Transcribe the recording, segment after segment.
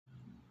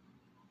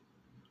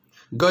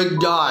Good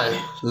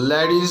day,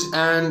 ladies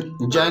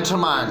and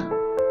gentlemen.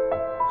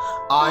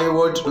 I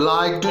would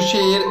like to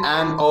share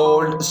an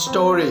old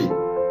story.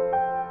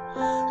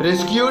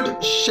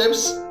 Rescued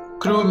ship's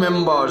crew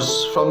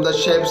members from the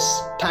ship's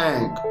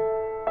tank.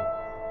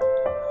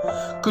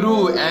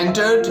 Crew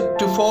entered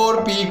to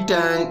forepeak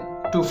tank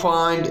to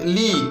find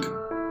leak,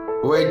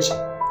 which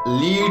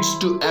leads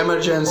to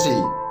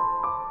emergency.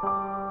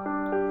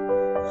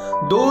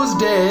 Those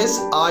days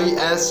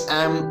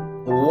ISM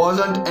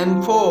wasn't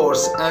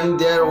enforced and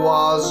there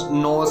was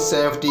no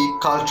safety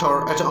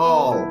culture at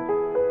all.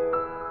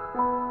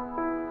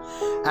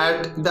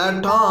 At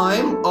that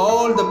time,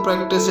 all the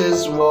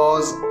practices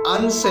was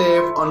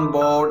unsafe on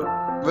board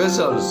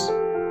vessels.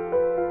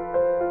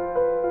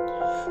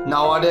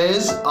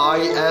 Nowadays,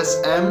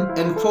 ISM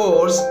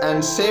enforce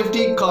and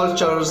safety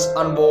cultures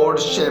on board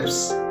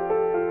ships.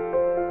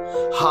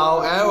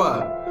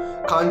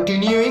 However,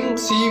 continuing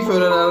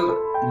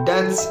seafarer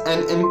deaths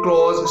and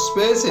enclosed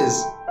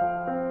spaces,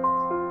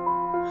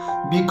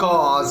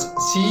 because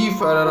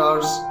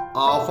seafarers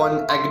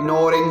often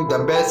ignoring the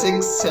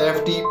basic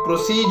safety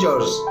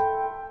procedures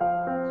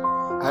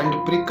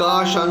and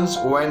precautions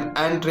when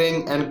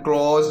entering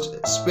enclosed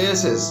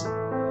spaces.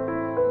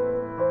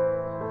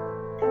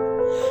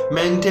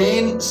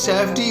 Maintain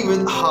safety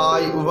with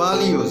high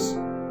values.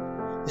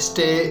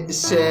 Stay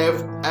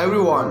safe,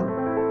 everyone.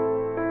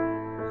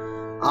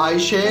 I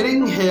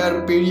sharing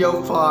here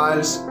PDF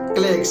files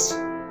clicks,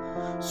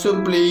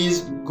 so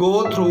please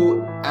go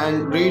through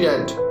and read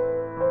it.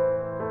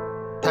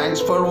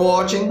 Thanks for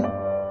watching.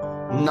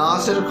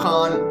 Nasir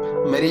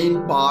Khan,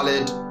 Marine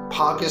Pilot,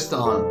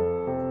 Pakistan.